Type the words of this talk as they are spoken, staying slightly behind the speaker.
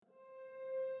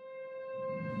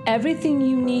Everything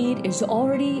you need is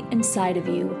already inside of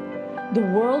you. The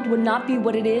world would not be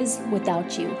what it is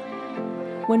without you.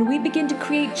 When we begin to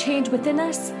create change within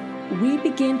us, we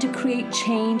begin to create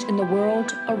change in the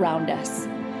world around us.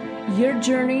 Your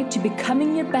journey to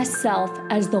becoming your best self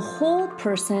as the whole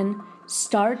person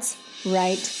starts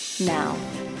right now.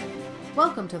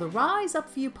 Welcome to the Rise Up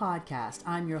For You podcast.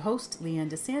 I'm your host, Leanne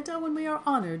DeSanto, and we are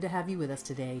honored to have you with us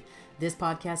today. This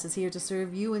podcast is here to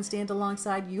serve you and stand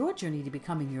alongside your journey to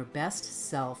becoming your best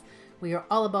self. We are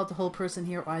all about the whole person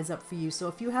here at Rise Up For You, so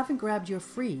if you haven't grabbed your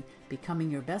free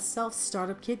Becoming Your Best Self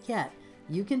Startup Kit yet,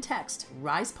 you can text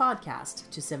RISE PODCAST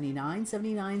to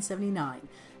 797979.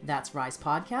 That's RISE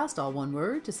PODCAST, all one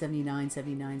word, to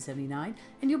 797979,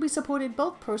 and you'll be supported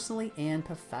both personally and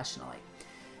professionally.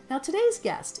 Now, today's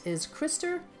guest is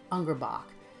Krister Ungerbach,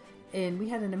 and we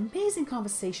had an amazing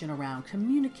conversation around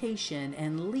communication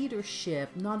and leadership,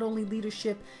 not only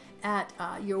leadership at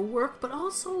your work, but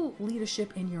also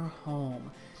leadership in your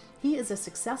home. He is a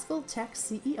successful tech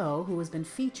CEO who has been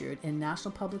featured in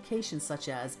national publications such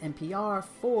as NPR,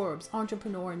 Forbes,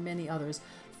 Entrepreneur, and many others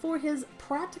for his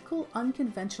practical,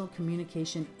 unconventional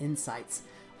communication insights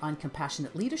on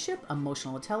compassionate leadership,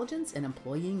 emotional intelligence, and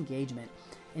employee engagement.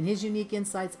 And his unique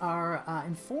insights are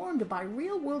informed by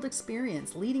real-world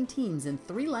experience leading teams in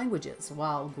 3 languages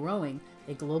while growing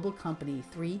a global company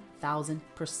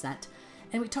 3,000%.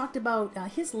 And we talked about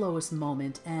his lowest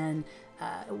moment, and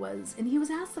he was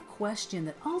asked the question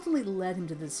that ultimately led him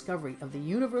to the discovery of the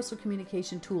universal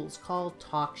communication tools called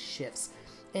Talk Shifts.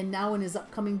 And now in his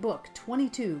upcoming book,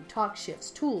 22 Talk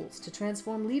Shifts, Tools to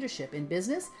Transform Leadership in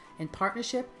Business, in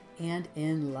Partnership, and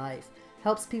in Life.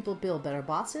 Helps people build better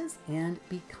bosses and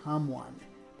become one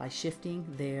by shifting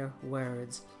their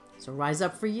words. So rise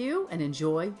up for you and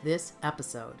enjoy this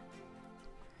episode.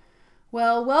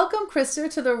 Well, welcome, Krister,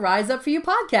 to the Rise Up For You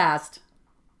podcast.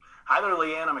 Hi there,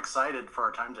 Leanne. I'm excited for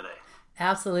our time today.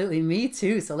 Absolutely. Me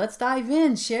too. So let's dive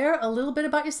in. Share a little bit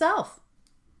about yourself.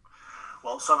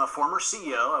 Well, so I'm a former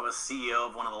CEO. I was CEO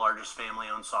of one of the largest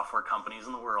family-owned software companies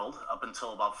in the world up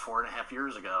until about 4.5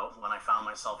 years ago when I found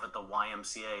myself at the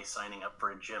YMCA signing up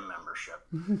for a gym membership.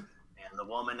 And the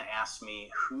woman asked me,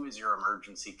 "Who is your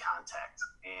emergency contact?"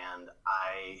 And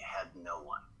I had no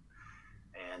one.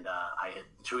 And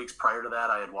 2 weeks prior to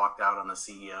that, I had walked out on the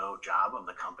CEO job of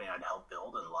the company I'd helped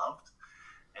build and loved.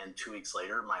 And 2 weeks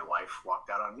later, my wife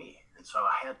walked out on me. And so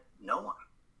I had no one.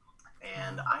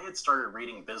 And I had started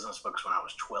reading business books when I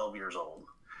was 12 years old.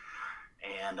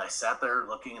 And I sat there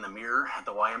looking in the mirror at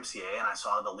the YMCA, and I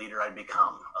saw the leader I'd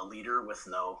become, a leader with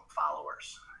no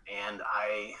followers. And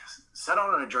I set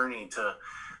out on a journey to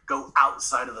go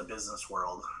outside of the business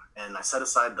world. And I set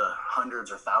aside the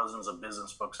hundreds or thousands of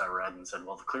business books I read and said,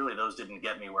 well, clearly those didn't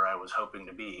get me where I was hoping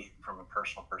to be from a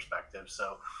personal perspective.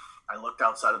 So I looked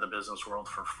outside of the business world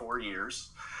for 4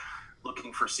 years,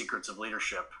 looking for secrets of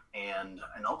leadership. And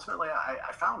ultimately,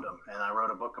 I found them, and I wrote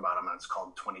a book about them, and it's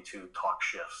called 22 Talk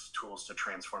Shifts, Tools to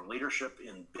Transform Leadership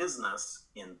in Business,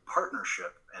 in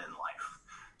Partnership, and in Life.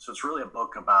 So it's really a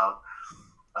book about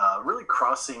really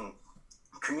crossing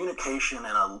communication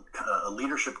and a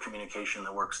leadership communication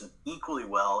that works equally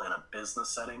well in a business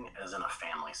setting as in a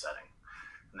family setting.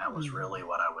 And that was really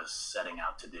what I was setting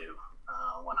out to do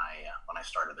when I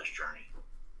started this journey.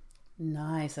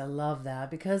 Nice. I love that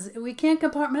because we can't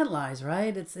compartmentalize,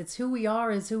 right? It's who we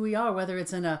are is who we are, whether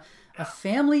it's in a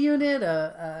family unit,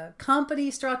 a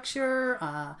company structure,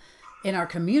 in our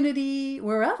community,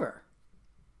 wherever.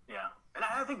 Yeah. And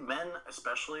I think men,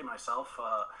 especially myself,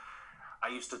 I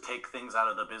used to take things out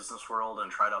of the business world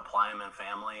and try to apply them in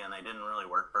family, and they didn't really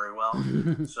work very well.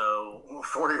 So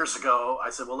 4 years ago, I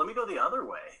said, well, let me go the other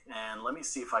way, and let me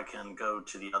see if I can go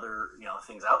to the other,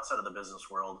 things outside of the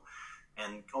business world,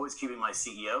 and always keeping my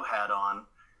CEO hat on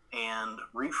and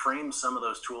reframe some of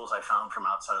those tools I found from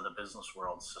outside of the business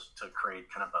world to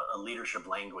create kind of a leadership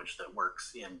language that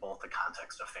works in both the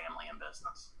context of family and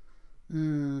business.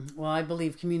 Well, I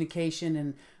believe communication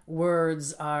and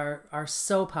words are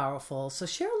so powerful. So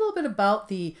share a little bit about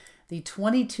the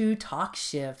 22 Talk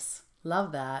Shifts.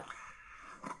 Love that.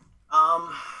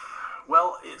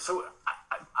 Well, so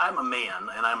I'm a man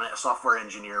and I'm a software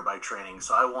engineer by training.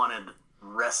 So I wanted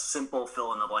simple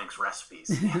fill in the blanks recipes.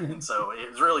 And so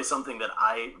it's really something that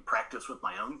I practice with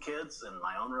my own kids and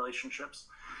my own relationships.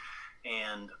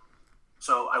 And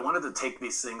so I wanted to take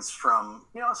these things from,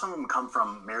 some of them come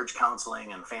from marriage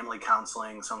counseling and family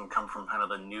counseling. Some of them come from kind of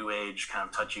the new age, kind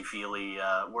of touchy-feely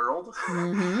world.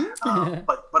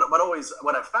 But always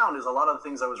what I found is a lot of the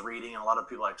things I was reading and a lot of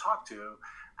people I talked to,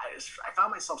 I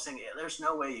found myself saying, there's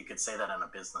no way you could say that in a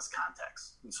business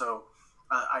context. And so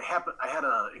I had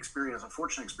a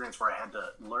fortunate experience where I had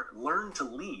to learn to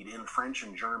lead in French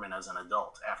and German as an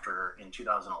adult in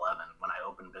 2011 when I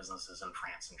opened businesses in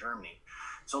France and Germany.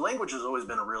 So language has always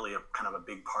been a kind of a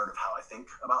big part of how I think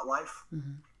about life.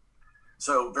 Mm-hmm.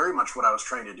 So very much what I was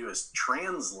trying to do is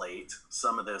translate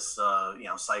some of this,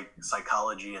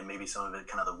 psychology and maybe some of it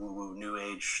kind of the woo-woo new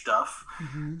age stuff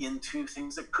mm-hmm. into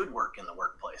things that could work in the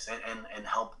workplace and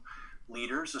help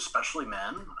leaders, especially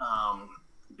men,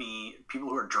 be people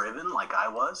who are driven like I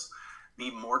was,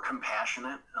 be more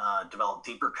compassionate, develop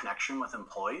deeper connection with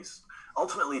employees,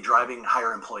 ultimately driving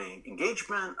higher employee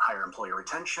engagement, higher employee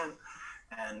retention.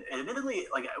 And admittedly,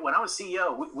 like when I was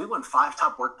CEO, we won 5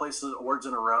 top workplaces awards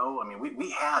in a row. I mean, we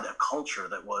had a culture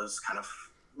that was kind of,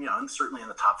 and certainly in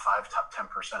the top 5, top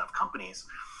 10% of companies.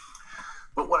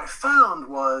 But what I found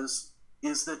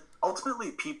is that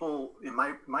ultimately people, in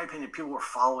my opinion, people were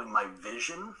following my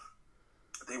vision.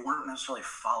 They weren't necessarily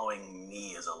following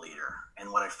me as a leader. And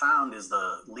what I found is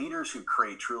the leaders who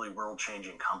create truly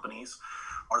world-changing companies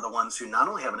are the ones who not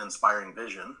only have an inspiring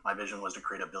vision. My vision was to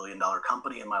create $1 billion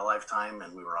company in my lifetime,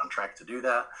 and we were on track to do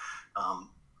that.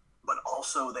 But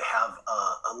also they have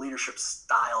a leadership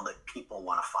style that people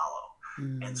want to follow.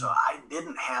 Mm. And so I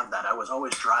didn't have that. I was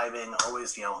always driving,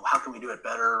 how can we do it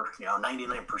better?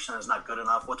 99% is not good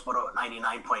enough. What's about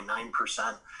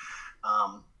 99.9%?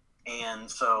 And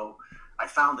so I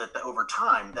found that over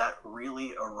time that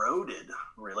really eroded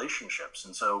relationships.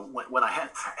 And so when I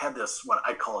had this, what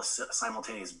I call a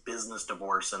simultaneous business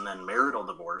divorce and then marital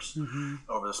divorce mm-hmm.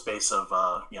 over the space of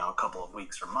a couple of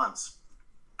weeks or months,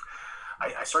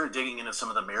 I started digging into some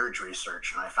of the marriage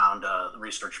research, and I found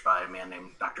research by a man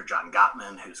named Dr. John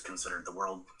Gottman, who's considered the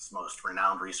world's most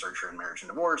renowned researcher in marriage and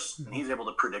divorce. Mm-hmm. And he's able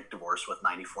to predict divorce with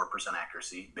 94%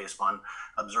 accuracy based on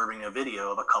observing a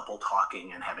video of a couple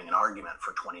talking and having an argument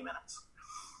for 20 minutes.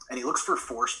 And he looks for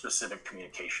 4 specific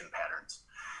communication patterns.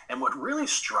 And what really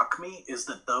struck me is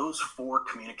that those 4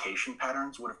 communication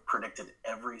patterns would have predicted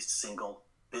every single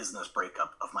business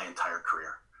breakup of my entire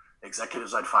career.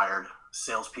 Executives I'd fired,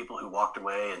 salespeople who walked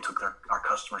away and took our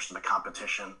customers to the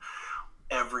competition.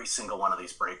 Every single one of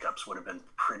these breakups would have been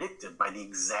predicted by the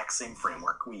exact same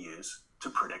framework we use to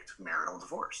predict marital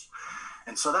divorce.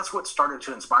 And so that's what started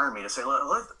to inspire me to say,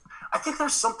 look, I think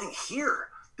there's something here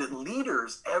that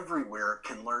leaders everywhere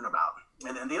can learn about.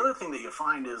 And the other thing that you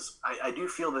find is I do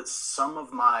feel that some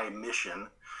of my mission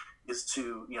is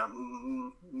to,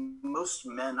 most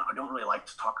men don't really like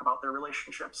to talk about their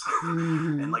relationships.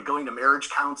 Mm-hmm. And like going to marriage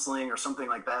counseling or something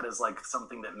like that is like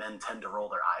something that men tend to roll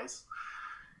their eyes.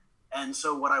 And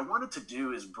so what I wanted to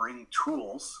do is bring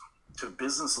tools to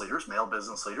business leaders, male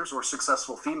business leaders, or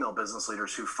successful female business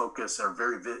leaders who are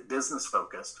very business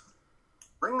focused,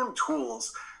 bring them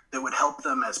tools that would help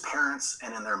them as parents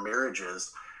and in their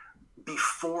marriages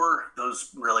before those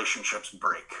relationships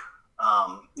break.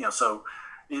 So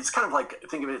it's kind of like,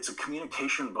 think of it, it's a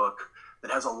communication book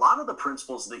that has a lot of the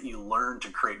principles that you learn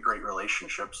to create great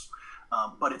relationships,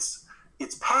 but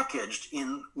it's packaged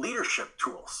in leadership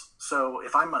tools. So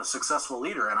if I'm a successful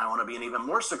leader and I want to be an even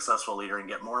more successful leader and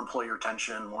get more employee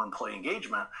retention, more employee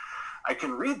engagement, I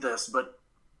can read this, but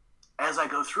as I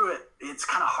go through it, it's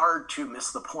kind of hard to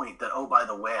miss the point that, oh, by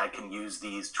the way, I can use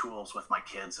these tools with my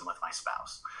kids and with my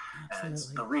spouse. Absolutely.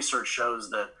 And the research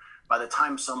shows that by the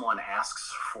time someone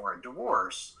asks for a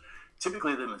divorce,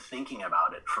 typically they've been thinking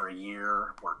about it for a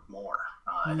year or more.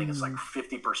 I think it's like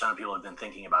 50% of people have been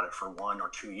thinking about it for 1 or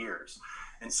 2 years.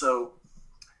 And so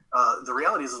the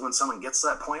reality is when someone gets to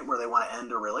that point where they want to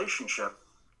end a relationship,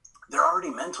 they're already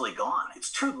mentally gone.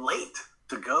 It's too late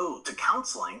to go to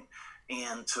counseling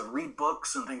and to read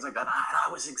books and things like that. I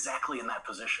was exactly in that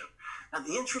position. Now,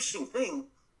 the interesting thing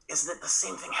is that the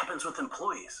same thing happens with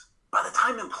employees. By the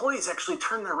time employees actually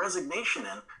turn their resignation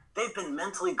in, they've been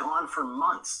mentally gone for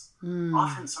months,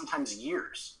 often sometimes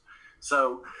years.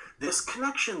 So this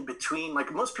connection between,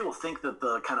 like most people think that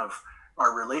the kind of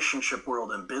our relationship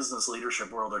world and business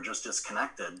leadership world are just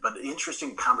disconnected. But the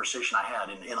interesting conversation I had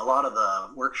in a lot of the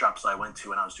workshops I went to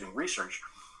when I was doing research,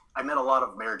 I met a lot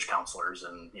of marriage counselors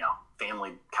and,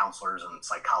 family counselors and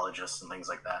psychologists and things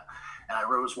like that. And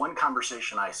there was one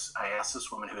conversation I asked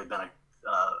this woman who had been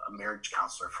a marriage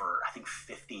counselor for, I think,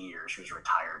 50 years. She was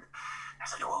retired. I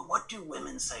said, well, what do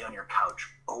women say on your couch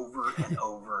over and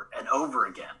over and over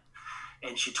again?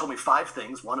 And she told me 5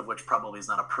 things, one of which probably is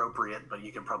not appropriate, but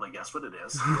you can probably guess what it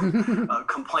is.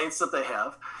 Complaints that they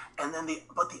have. And then the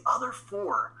other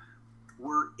 4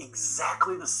 were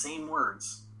exactly the same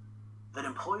words that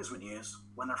employees would use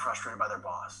when they're frustrated by their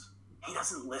boss. He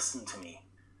doesn't listen to me.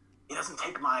 He doesn't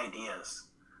take my ideas.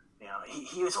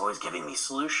 He was always giving me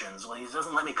solutions. Well, he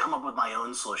doesn't let me come up with my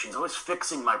own solutions. He's always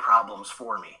fixing my problems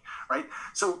for me, right?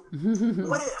 So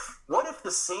what if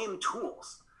the same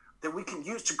tools that we can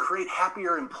use to create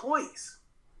happier employees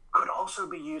could also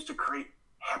be used to create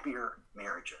happier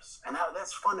marriages? And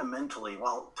that's fundamentally,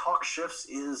 while Talk Shifts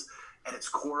is at its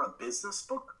core a business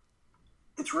book,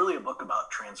 it's really a book about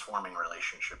transforming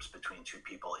relationships between two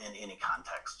people in any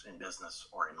context, in business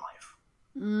or in life.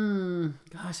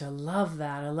 Gosh, I love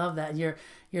that. I love that.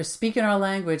 You're speaking our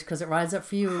language because it rides up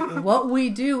for you. What we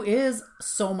do is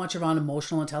so much around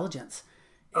emotional intelligence.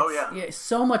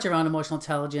 So much around emotional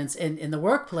intelligence in the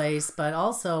workplace, but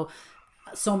also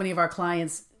so many of our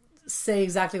clients say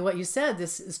exactly what you said.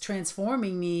 This is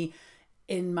transforming me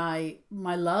in my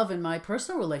love and my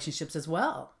personal relationships as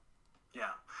well.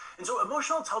 Yeah. And so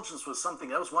emotional intelligence was something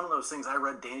that was one of those things. I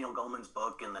read Daniel Goleman's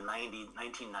book in the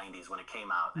 1990s when it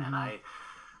came out. And I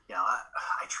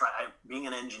tried being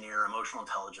an engineer. Emotional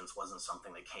intelligence wasn't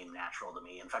something that came natural to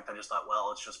me. In fact, I just thought,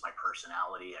 well, it's just my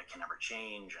personality. I can never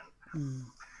change.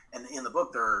 And in the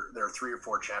book, there are 3 or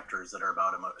 4 chapters that are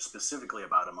about specifically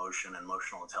about emotion and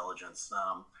emotional intelligence.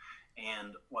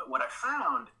 And what I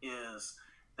found is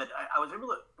that I was able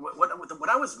to, what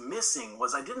I was missing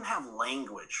was I didn't have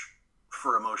language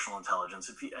for emotional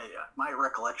intelligence. My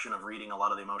recollection of reading a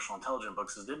lot of the emotional intelligence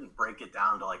books is didn't break it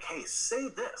down to like, hey, say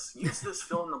this, use this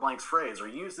fill in the blanks phrase, or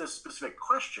use this specific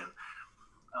question.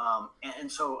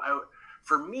 And so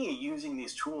for me, using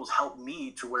these tools helped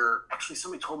me to where actually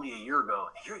somebody told me a year ago,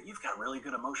 you've got really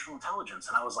good emotional intelligence.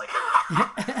 And I was like,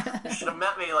 you should have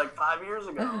met me like 5 years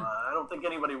ago. I don't think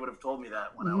anybody would have told me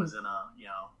that when I was in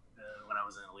when I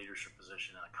was in a leadership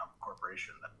position in a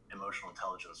corporation, that emotional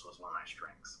intelligence was one of my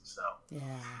strengths. So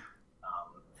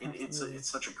it's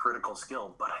such a critical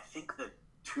skill, but I think that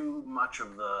too much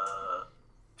of the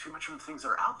things that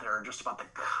are out there are just about the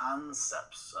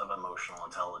concepts of emotional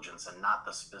intelligence and not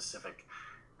the specific,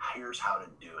 here's how to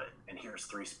do it, and here's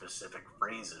 3 specific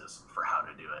phrases for how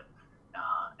to do it.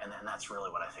 And then that's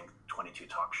really what I think 22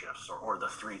 talk shifts or the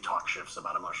 3 talk shifts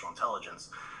about emotional intelligence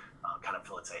kind of,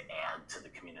 let's say, add to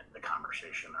the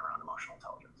conversation around emotional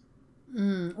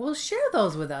intelligence. Well, share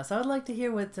those with us. I would like to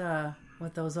hear what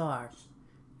those are.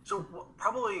 So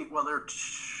probably, there are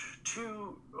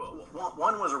 2.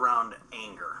 One was around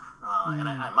anger,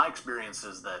 and my experience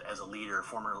is that as a leader,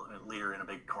 former leader in a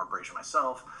big corporation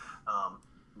myself,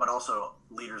 but also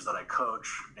leaders that I coach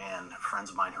and friends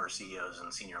of mine who are CEOs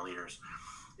and senior leaders,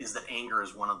 is that anger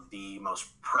is one of the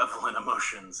most prevalent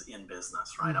emotions in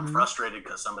business, right? I'm frustrated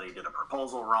because somebody did a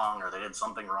proposal wrong or they did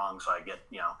something wrong. So I get,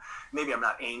 maybe I'm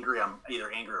not angry. I'm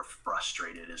either angry or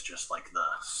frustrated is just like the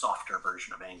softer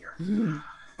version of anger.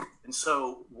 And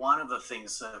so one of the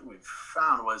things that we've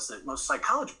found was that most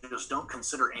psychologists don't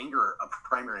consider anger a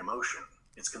primary emotion.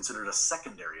 It's considered a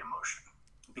secondary emotion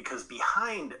because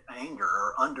behind anger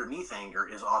or underneath anger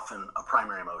is often a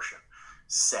primary emotion: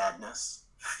 sadness,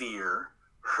 fear,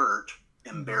 hurt,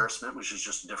 embarrassment, which is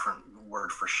just a different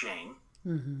word for shame.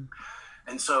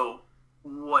 And so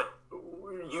what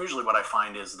I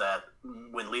find is that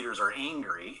when leaders are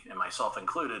angry, and myself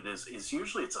included, is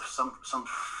usually it's some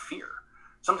fear.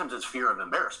 Sometimes it's fear of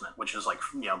embarrassment, which is like,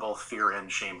 both fear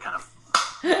and shame kind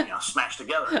of smashed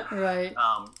together. Right.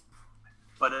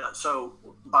 So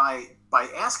by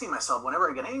asking myself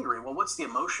whenever I get angry, well, what's the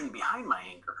emotion behind my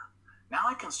anger? Now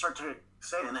I can start to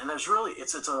say, and there's really,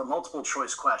 it's a multiple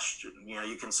choice question.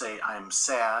 You can say, I'm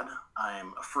sad,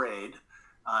 I'm afraid,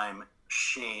 I'm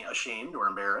ashamed or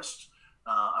embarrassed,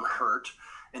 I'm hurt.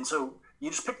 And so you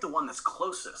just pick the one that's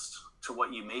closest to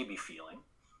what you may be feeling.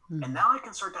 And now I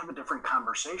can start to have a different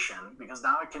conversation, because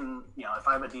now I can, if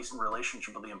I have a decent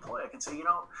relationship with the employee, I can say,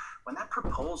 when that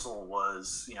proposal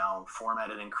was,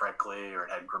 formatted incorrectly, or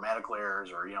it had grammatical errors,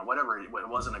 or, whatever, it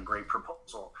wasn't a great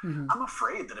proposal. I'm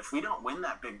afraid that if we don't win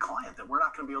that big client, that we're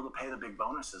not going to be able to pay the big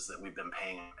bonuses that we've been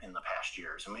paying in the past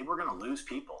years. And maybe we're going to lose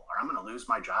people, or I'm going to lose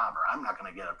my job, or I'm not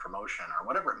going to get a promotion, or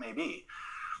whatever it may be.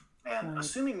 And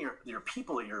assuming your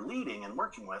people that you're leading and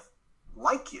working with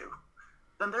like you,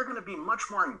 then they're going to be much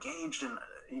more engaged and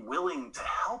willing to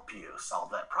help you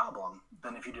solve that problem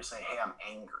than if you just say, hey, I'm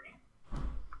angry.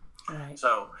 Right.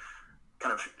 So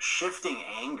kind of shifting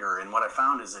anger, and what I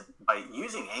found is that by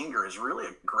using anger is really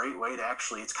a great way to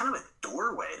actually, it's kind of a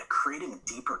doorway to creating a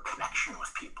deeper connection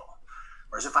with people.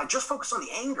 Whereas if I just focus on the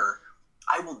anger,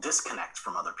 I will disconnect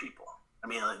from other people. I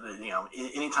mean,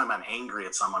 anytime I'm angry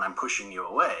at someone, I'm pushing you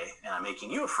away and I'm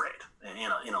making you afraid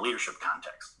in a leadership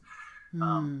context.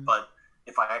 But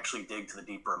if I actually dig to the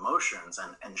deeper emotions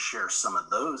and share some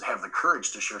of those, have the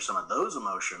courage to share some of those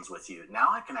emotions with you, now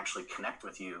I can actually connect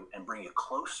with you and bring you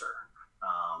closer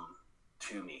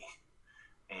to me.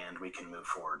 and we can move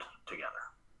forward together.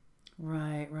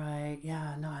 Right.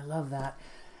 Yeah, no, I love that.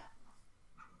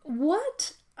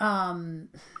 What, I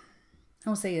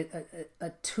won't say a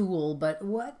tool, but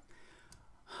what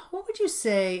would you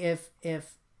say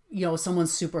if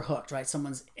someone's super hooked, right?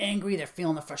 Someone's angry, they're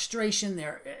feeling the frustration,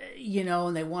 they're,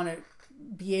 and they want to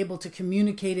be able to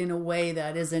communicate in a way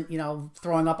that isn't,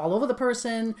 throwing up all over the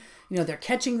person, they're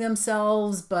catching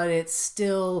themselves, but it's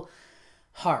still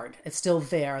hard. It's still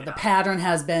there. Yeah. The pattern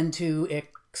has been to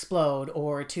explode,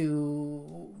 or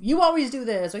to, you always do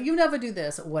this, or you never do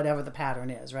this, or whatever the pattern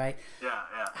is, right? Yeah.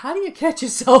 How do you catch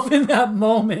yourself in that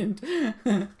moment?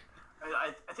 I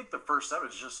think the first step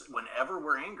is just, whenever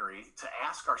we're angry, to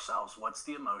ask ourselves, what's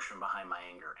the emotion behind my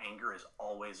anger? Anger is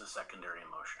always a secondary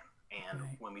emotion. And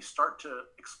when we start to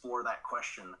explore that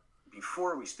question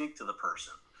before we speak to the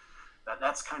person,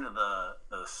 that's kind of the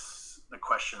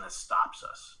question that stops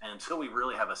us. And until we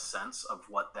really have a sense of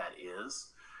what that is,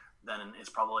 then it's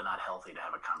probably not healthy to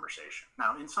have a conversation.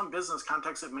 Now, in some business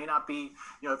contexts, it may not be,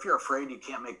 if you're afraid you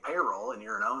can't make payroll and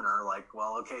you're an owner, like,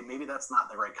 well, okay, maybe that's not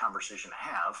the right conversation to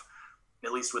have,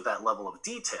 at least with that level of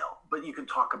detail. But you can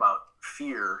talk about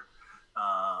fear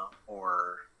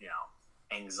or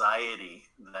anxiety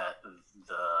that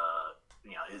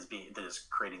is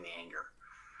creating the anger.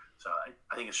 So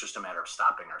I think it's just a matter of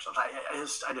stopping ourselves. I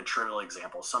had a trivial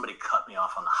example. Somebody cut me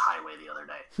off on the highway the other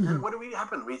day. And what do we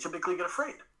happen? We typically get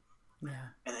afraid. Yeah.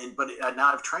 But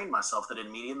now I've trained myself that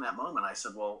immediately in that moment, I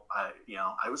said, well, I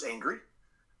was angry.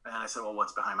 And I said, well,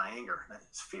 what's behind my anger?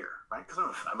 It's fear, right?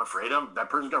 Because I'm afraid that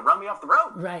person's going to run me off the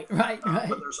road. Right.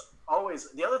 But there's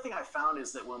always, the other thing I found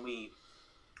is that when we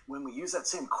use that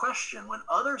same question, when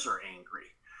others are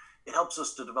angry, it helps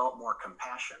us to develop more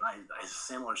compassion. A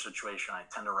similar situation, I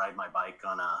tend to ride my bike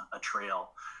on a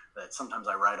trail that sometimes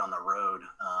I ride on the road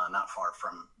not far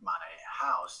from my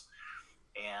house.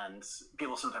 And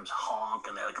people sometimes honk,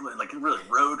 and they like really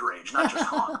road rage, not just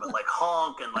honk, but like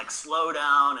honk and like slow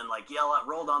down and like yell out,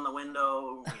 roll down the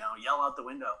window, yell out the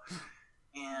window.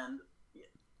 And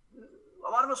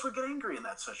a lot of us would get angry in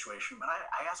that situation, but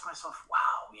I ask myself,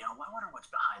 wow, I wonder what's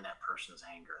behind that person's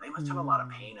anger. They must have a lot of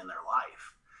pain in their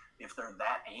life if they're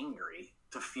that angry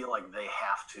to feel like they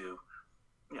have to,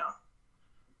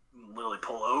 literally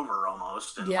pull over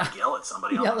almost and like yell at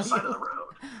somebody on the side of the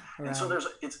road. Right. And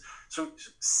so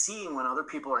seeing when other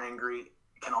people are angry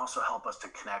can also help us to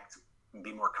connect and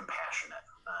be more compassionate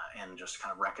and just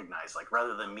kind of recognize, like,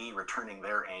 rather than me returning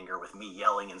their anger with me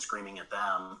yelling and screaming at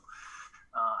them,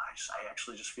 I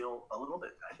actually just feel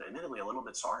admittedly a little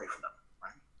bit sorry for them.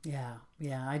 Right?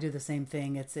 Yeah. I do the same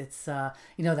thing. It's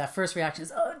that first reaction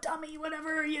is, oh, dummy,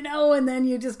 whatever, and then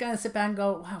you just kind of sit back and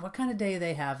go, wow, what kind of day are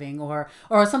they having? Or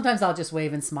sometimes I'll just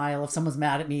wave and smile if someone's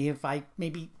mad at me, if I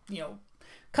maybe,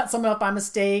 cut someone up by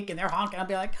mistake and they're honking, I'll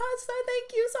be like, oh,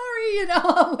 thank you, sorry,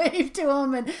 I'll wave to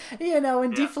them and,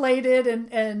 deflated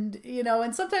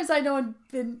and sometimes I know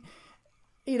and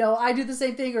I do the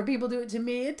same thing, or people do it to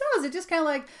me. It just kind of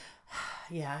like,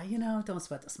 don't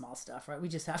sweat the small stuff, right? We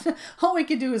just have to, all we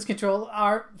can do is control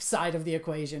our side of the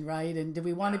equation, right? And do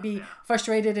we want to be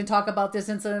frustrated and talk about this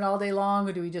incident all day long,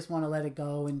 or do we just want to let it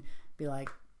go and be like,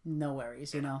 no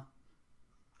worries, Yeah.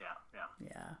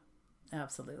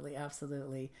 Absolutely.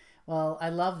 Well, I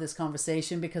love this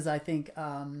conversation because I think,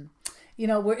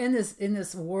 we're in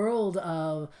this world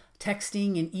of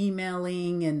texting and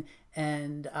emailing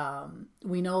and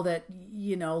we know that,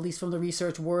 at least from the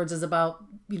research, words is about,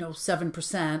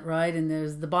 7%, right? And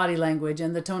there's the body language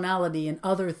and the tonality and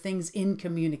other things in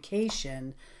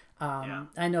communication.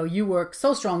 I know you work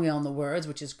so strongly on the words,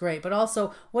 which is great, but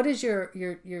also what is your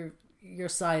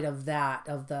side of that,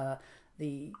 of the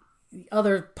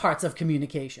other parts of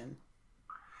communication?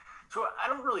 So I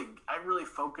really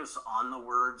focus on the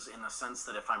words in the sense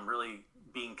that if I'm really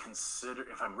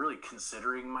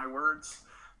considering my words,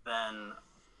 then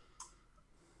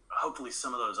hopefully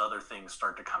some of those other things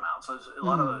start to come out. So a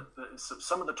lot of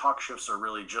some of the talk shifts are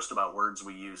really just about words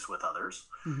we use with others.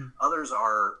 Mm-hmm. Others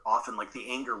are often, like the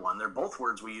anger one, they're both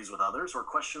words we use with others or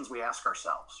questions we ask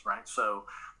ourselves, right? So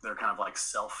they're kind of like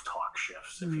self-talk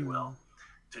shifts, if you will,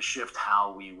 to shift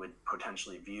how we would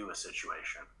potentially view a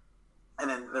situation. And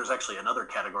then there's actually another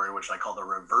category, which I call the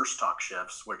reverse talk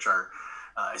shifts, which are,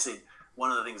 I say,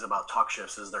 one of the things about talk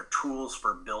shifts is they're tools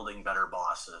for building better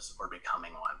bosses or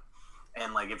becoming one.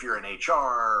 And like if you're in HR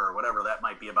or whatever that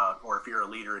might be about, or if you're a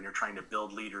leader and you're trying to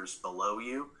build leaders below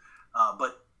you,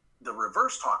 but the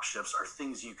reverse talk shifts are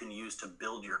things you can use to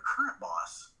build your current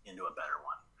boss into a better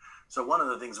one. So one of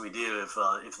the things we do, if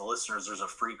the listeners, there's a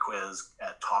free quiz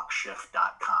at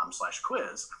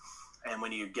talkshift.com/quiz. And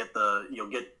when you get you'll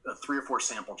get 3 or 4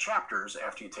 sample chapters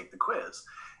after you take the quiz.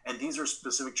 And these are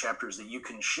specific chapters that you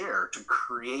can share to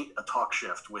create a talk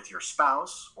shift with your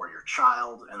spouse or your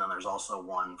child. And then there's also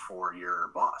one for your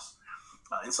boss.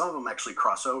 And some of them actually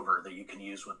cross over that you can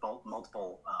use with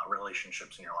multiple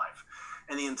relationships in your life.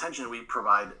 And the intention, we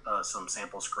provide some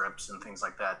sample scripts and things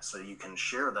like that so you can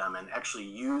share them and actually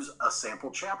use a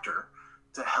sample chapter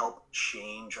to help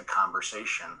change a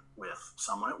conversation with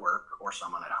someone at work or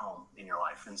someone at home in your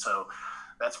life. And so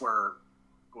that's where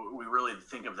we really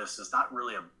think of this as not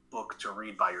really a book to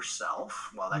read by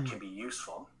yourself. While that can be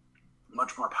useful,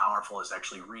 much more powerful is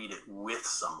actually read it with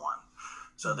someone.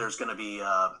 So there's going to be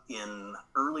in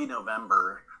early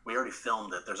November, we already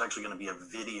filmed it. There's actually going to be a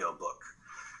video book.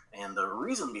 And the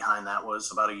reason behind that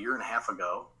was about 1.5 years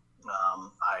ago,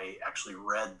 I actually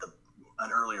read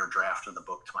an earlier draft of the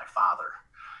book to my father,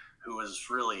 who was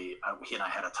really, he and I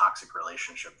had a toxic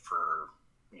relationship for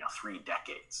 3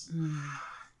 decades.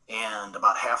 And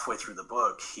about halfway through the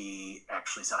book, he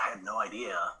actually said, I had no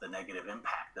idea the negative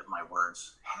impact that my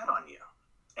words had on you.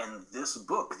 And this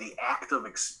book, the act of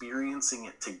experiencing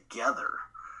it together,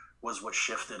 was what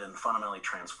shifted and fundamentally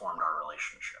transformed our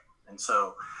relationship. And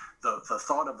so the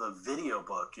thought of the video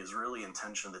book is really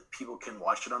intention that people can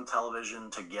watch it on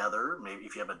television together. Maybe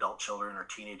if you have adult children or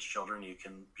teenage children, you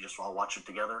can just all watch it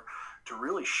together to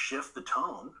really shift the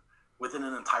tone within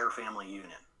an entire family unit.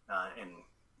 And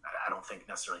I don't think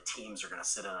necessarily teams are going to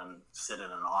sit in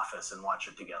an office and watch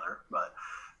it together, but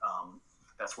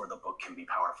that's where the book can be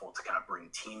powerful to kind of bring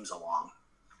teams along.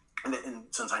 And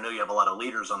since I know you have a lot of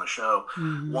leaders on the show,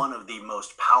 one of the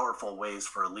most powerful ways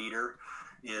for a leader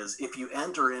is if you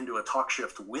enter into a talk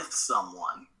shift with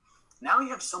someone, now you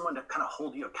have someone to kind of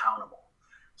hold you accountable.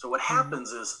 So what happens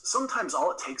is sometimes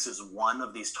all it takes is one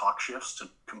of these talk shifts to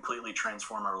completely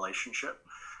transform a relationship.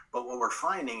 But what we're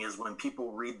finding is when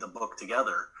people read the book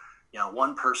together,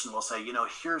 one person will say,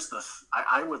 here's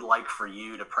I would like for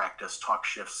you to practice talk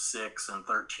shifts 6 and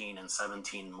 13 and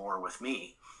 17 more with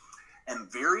me.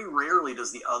 And very rarely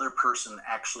does the other person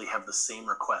actually have the same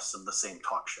requests of the same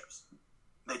talk shifts.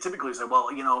 They typically say, well,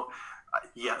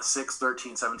 6,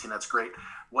 13, 17, that's great.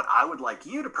 What I would like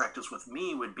you to practice with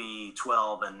me would be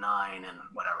 12 and 9 and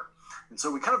whatever. And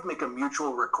so we kind of make a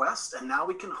mutual request, and now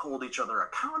we can hold each other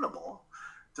accountable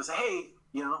to say, hey,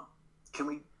 can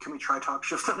we try talk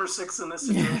shift number 6 in this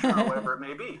situation or whatever it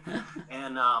may be?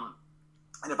 And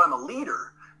if I'm a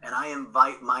leader and I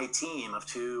invite my team of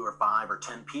 2 or 5 or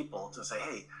 10 people to say,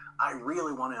 hey, I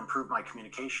really want to improve my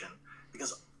communication,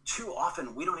 because too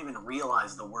often we don't even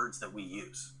realize the words that we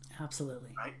use. Absolutely.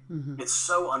 Right? It's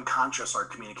so unconscious, our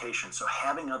communication. So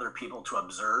having other people to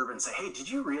observe and say, hey, did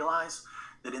you realize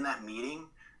that in that meeting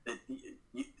that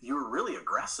you were really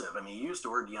aggressive? I mean, you used the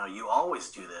word, you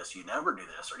always do this, you never do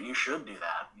this, or you should do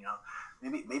that.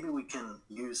 Maybe we can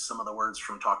use some of the words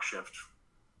from Talk Shift,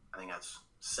 I think that's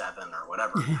 7 or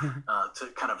whatever, to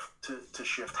kind of to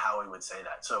shift how we would say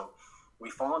that. So we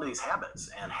fall into these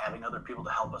habits, and having other people to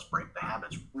help us break the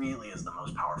habits really is the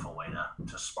most powerful way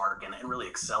to spark and really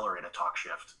accelerate a talk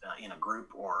shift in a group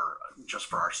or just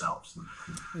for ourselves.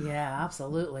 Yeah,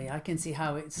 absolutely. I can see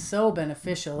how it's so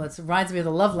beneficial. It reminds me of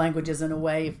the love languages in a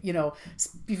way.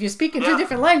 If you're speaking 2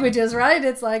 different languages, right?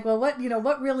 It's like, well,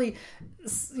 what really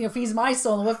feeds my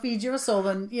soul and what feeds your soul,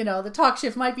 and the talk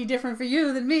shift might be different for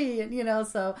you than me, and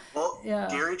so. Well, yeah.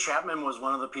 Gary Chapman was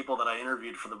one of the people that I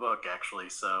interviewed for the book, actually.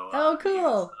 So. Oh, cool.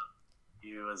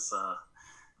 He was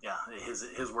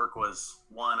his work was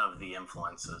one of the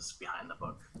influences behind the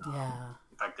book.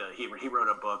 In fact, he wrote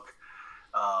a book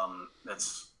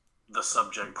that's the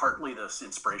subject, partly this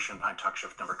inspiration behind Talk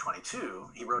Shift number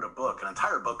 22. He wrote an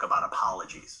entire book about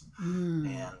apologies.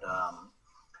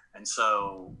 And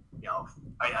so,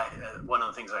 one of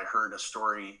the things I heard a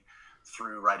story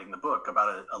through writing the book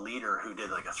about a leader who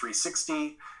did like a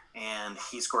 360, and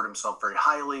he scored himself very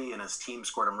highly and his team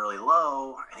scored him really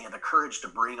low. And he had the courage to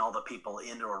bring all the people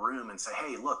into a room and say,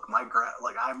 hey, look,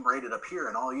 I'm rated up here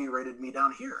and all you rated me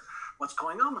down here. What's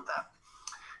going on with that?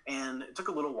 And it took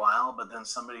a little while, but then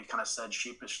somebody kind of said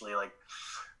sheepishly,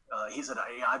 he said,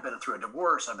 I've been through a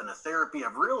divorce. I've been to therapy.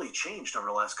 I've really changed over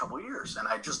the last couple of years. And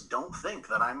I just don't think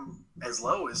that I'm as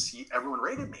low as everyone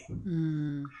rated me.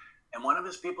 And one of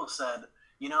his people said,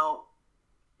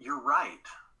 you're right,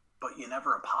 but you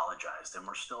never apologized. And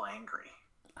we're still angry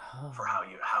for how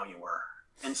you were.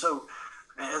 And so,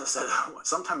 as I said,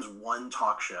 sometimes one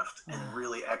talk shift and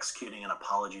really executing an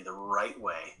apology the right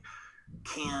way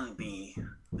can be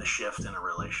the shift in a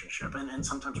relationship. And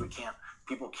sometimes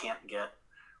people can't get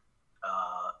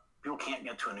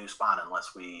to a new spot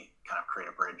unless we kind of create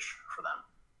a bridge for them.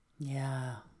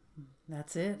 Yeah,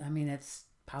 that's it. I mean, it's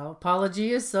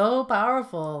Apology is so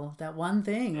powerful. That one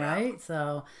thing, Yeah. right?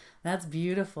 So that's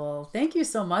beautiful. Thank you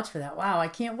so much for that. Wow, I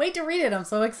can't wait to read it. I'm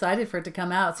so excited for it to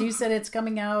come out. So you said it's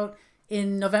coming out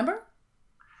in November?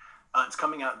 It's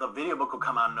coming out. The video book will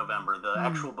come out in November. The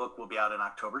actual book will be out in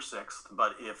October 6th.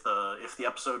 But if the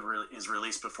episode is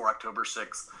released before October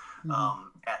 6th,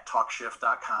 at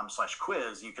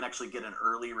talkshift.com/quiz, you can actually get an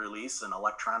early release, an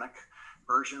electronic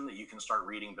version that you can start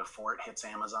reading before it hits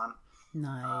Amazon.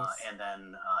 Nice. And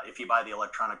then if you buy the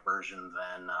electronic version,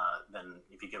 then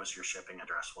if you give us your shipping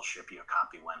address, we'll ship you a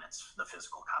copy when the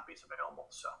physical copy is available.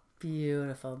 So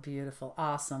Beautiful, beautiful.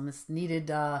 Awesome. It's needed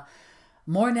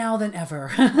more now than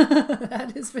ever.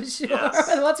 That is for sure. Yes.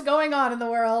 What's going on in the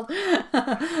world?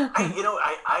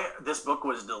 This book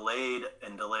was delayed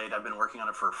and delayed. I've been working on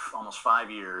it for almost 5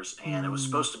 years, and it was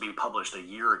supposed to be published a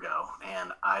year ago.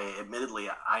 And I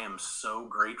am so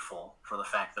grateful for the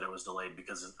fact that it was delayed,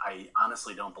 because I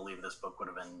honestly don't believe this book would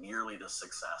have been nearly the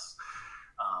success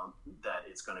that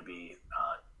it's going to be,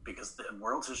 because the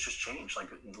world has just changed.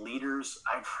 Like leaders,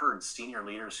 I've heard senior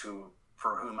leaders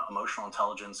for whom emotional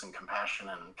intelligence and compassion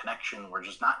and connection were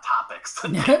just not topics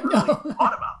that they really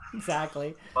thought about.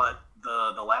 Exactly. But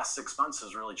the last 6 months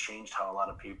has really changed how a lot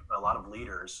of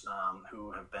leaders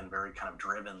who have been very kind of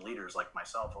driven leaders like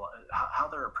myself, how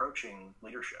they're approaching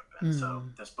leadership. And so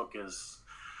this book is...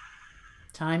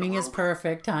 Timing is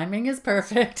perfect. Timing is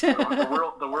perfect.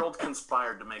 The world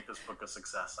conspired to make this book a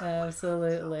success.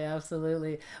 Absolutely,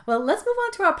 absolutely. Well, let's move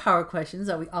on to our power questions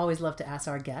that we always love to ask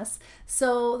our guests.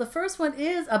 So the first one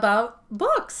is about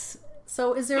books.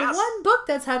 So is there one book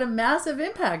that's had a massive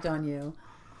impact on you?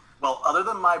 Well, other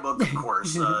than my book, of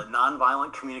course,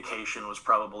 Nonviolent Communication was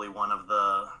probably one of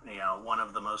the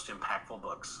most impactful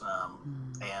books,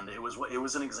 and it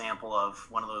was an example of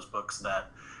one of those books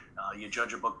that you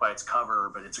judge a book by its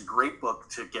cover, but it's a great book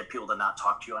to get people to not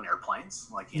talk to you on airplanes.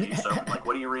 Like,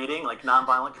 what are you reading? Like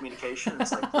Nonviolent Communication.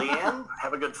 It's like, Leanne,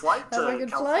 have a good flight to California.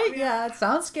 Flight. Yeah, it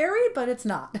sounds scary, but it's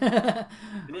not.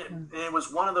 It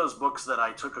was one of those books that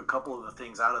I took a couple of the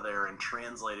things out of there and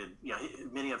translated.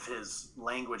 Many of his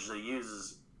language that he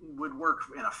uses would work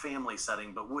in a family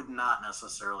setting, but would not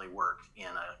necessarily work in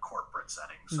a corporate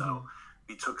setting. So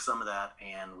we took some of that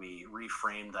and we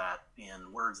reframed that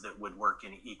in words that would work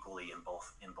equally in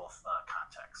both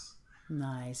contexts.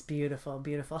 Nice, beautiful,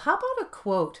 beautiful. How about a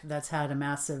quote that's had a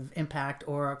massive impact,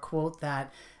 or a quote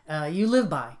that you live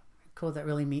by? A quote that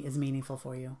really is meaningful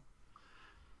for you.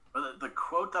 Well, the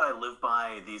quote that I live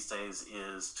by these days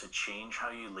is, to change how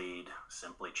you lead,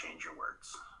 simply change your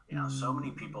words. So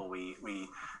many people,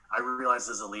 I realized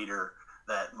as a leader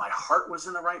that my heart was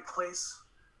in the right place,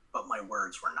 but my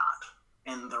words were not.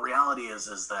 And the reality is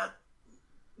that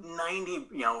 90,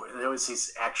 they always say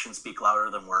actions speak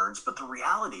louder than words, but the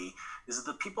reality is that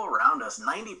the people around us,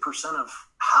 90% of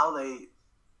how they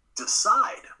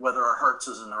decide whether our hearts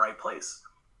is in the right place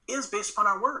is based upon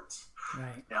our words.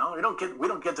 Right. We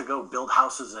don't get to go build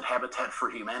houses at Habitat for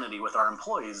Humanity with our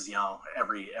employees,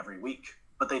 every week,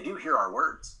 but they do hear our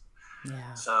words.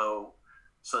 Yeah. So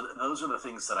those are the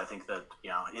things that I think that,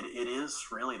 it is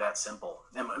really that simple.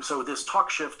 And so this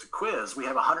TalkShift quiz, we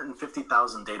have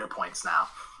 150,000 data points now.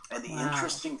 And the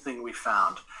interesting thing we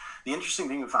found, and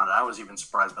I was even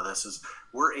surprised by this, is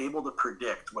we're able to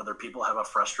predict whether people have a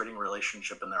frustrating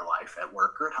relationship in their life at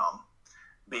work or at home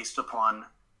based upon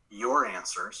your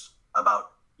answers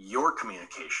about your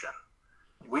communication.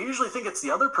 We usually think it's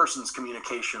the other person's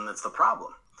communication that's the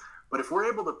problem. But if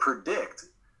we're able to predict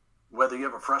whether you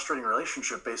have a frustrating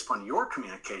relationship based upon your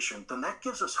communication, then that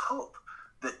gives us hope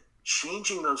that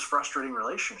changing those frustrating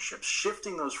relationships,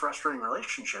 shifting those frustrating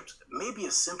relationships, may be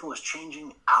as simple as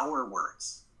changing our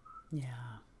words.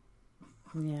 Yeah,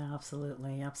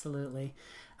 absolutely, absolutely.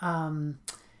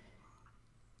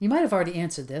 You might have already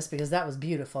answered this because that was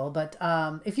beautiful, but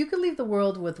if you could leave the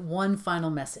world with one final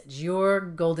message, your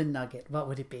golden nugget, what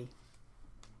would it be?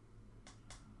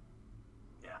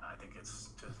 Yeah, I think it's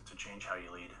to change how you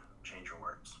lead. Change your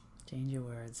words. Change your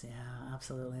words. Yeah,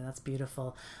 absolutely. That's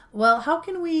beautiful. Well, how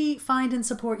can we find and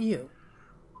support you?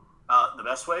 The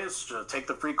best way is to take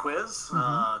the free quiz,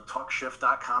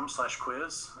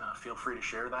 talkshift.com/quiz. Feel free to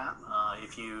share that.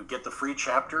 If you get the free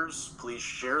chapters, please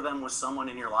share them with someone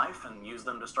in your life and use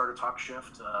them to start a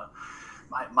TalkShift.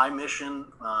 My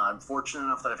mission, I'm fortunate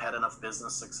enough that I've had enough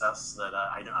business success that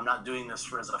I'm not doing this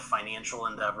as a financial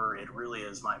endeavor. It really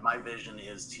is, my vision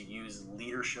is to use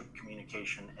leadership,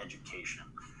 communication, education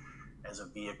as a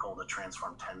vehicle to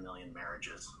transform 10 million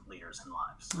marriages, leaders, and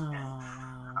lives.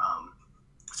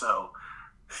 So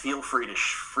feel free to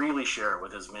freely share it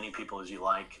with as many people as you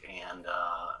like. And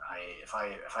if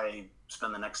I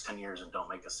spend the next 10 years and don't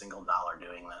make a single dollar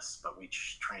doing this, but we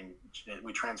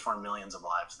transform millions of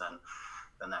lives, then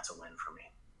that's a win for me.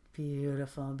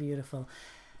 Beautiful, beautiful.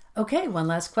 Okay, one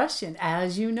last question.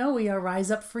 As you know, we are Rise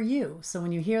Up For You. So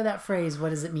when you hear that phrase,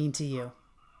 what does it mean to you?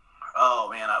 Oh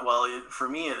man, for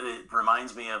me, it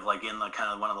reminds me of like in the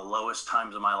kind of one of the lowest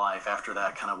times of my life. After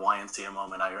that kind of YMCA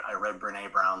moment, I read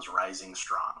Brene Brown's Rising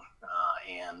Strong,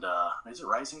 and is it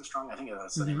Rising Strong? I think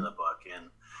that's the name of the book. And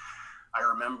I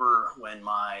remember when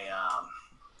my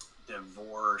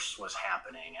divorce was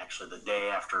happening, actually the day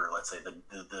after, let's say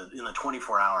in the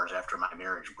 24 hours after my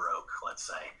marriage broke, let's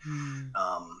say,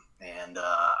 and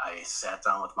I sat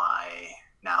down with my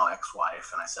now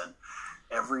ex-wife and I said,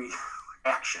 every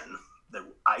action that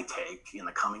I take in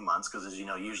the coming months, because as you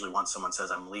know, usually once someone says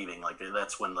I'm leaving, like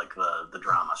that's when like the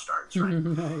drama starts, right?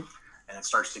 Right. And it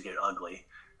starts to get ugly.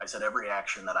 I said every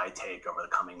action that I take over the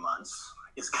coming months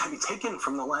is going to be taken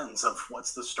from the lens of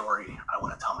what's the story I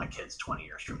want to tell my kids 20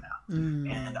 years from now.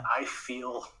 And I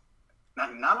feel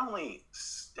not only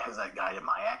has that guided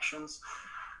my actions,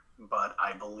 but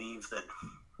I believe that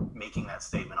making that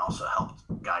statement also helped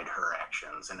guide her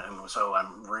actions. And so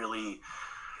I'm really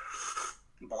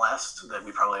blessed that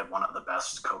we probably have one of the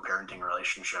best co-parenting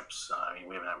relationships. I mean,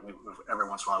 we every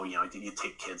once in a while, you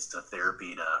take kids to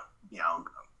therapy to,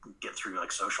 get through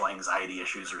like social anxiety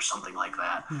issues or something like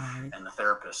that. Right. And the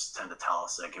therapists tend to tell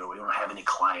us like, we don't have any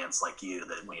clients like you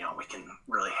that, we can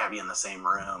really have you in the same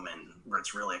room and where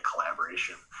it's really a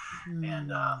collaboration.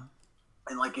 And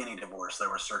like any divorce, there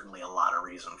was certainly a lot of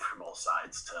reason for both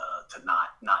sides to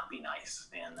not be nice.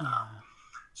 And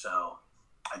so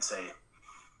I'd say,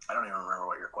 I don't even remember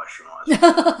what your question was.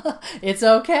 It's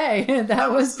okay.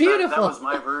 That was beautiful. That was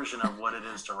my version of what it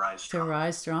is to rise strong. To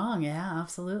rise strong, yeah,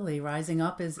 absolutely. Rising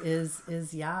up is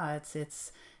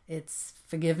it's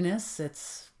forgiveness.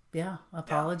 It's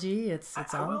apology. It's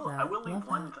all of that. I will leave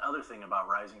one other thing about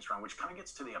rising strong, which kind of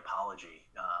gets to the apology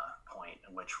point,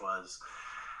 which was,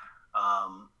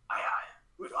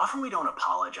 often we don't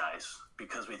apologize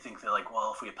because we think that like,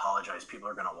 well, if we apologize, people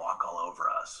are going to walk all over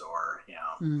us, or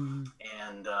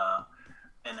and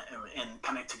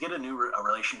kind of to get a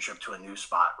relationship to a new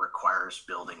spot requires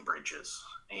building bridges.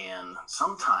 And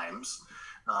sometimes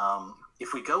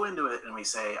if we go into it and we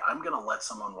say, I'm going to let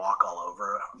someone walk all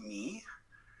over me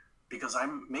because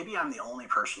maybe I'm the only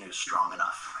person who's strong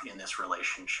enough in this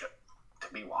relationship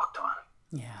to be walked on.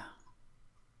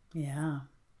 Yeah.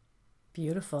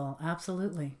 Beautiful.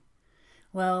 Absolutely.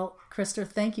 Well, Krister,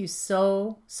 thank you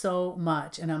so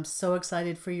much. And I'm so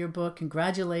excited for your book.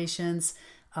 Congratulations.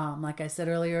 Like I said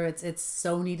earlier, it's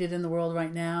so needed in the world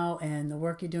right now. And the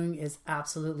work you're doing is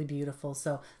absolutely beautiful.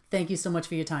 So thank you so much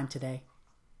for your time today.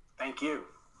 Thank you.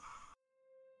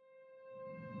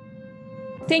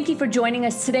 Thank you for joining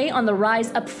us today on the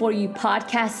Rise Up For You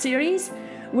podcast series.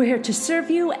 We're here to serve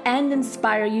you and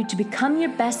inspire you to become your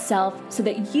best self so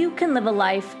that you can live a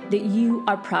life that you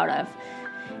are proud of.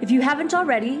 If you haven't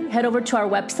already, head over to our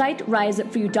website,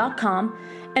 riseupforyou.com,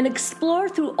 and explore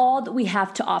through all that we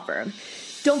have to offer.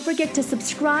 Don't forget to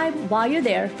subscribe while you're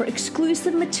there for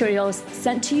exclusive materials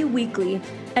sent to you weekly,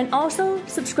 and also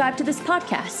subscribe to this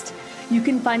podcast. You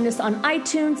can find us on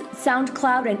iTunes,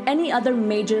 SoundCloud, and any other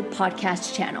major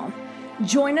podcast channel.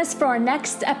 Join us for our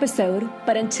next episode,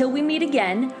 but until we meet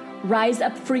again, rise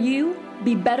up for you,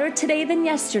 be better today than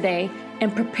yesterday,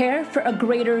 and prepare for a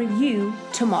greater you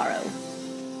tomorrow.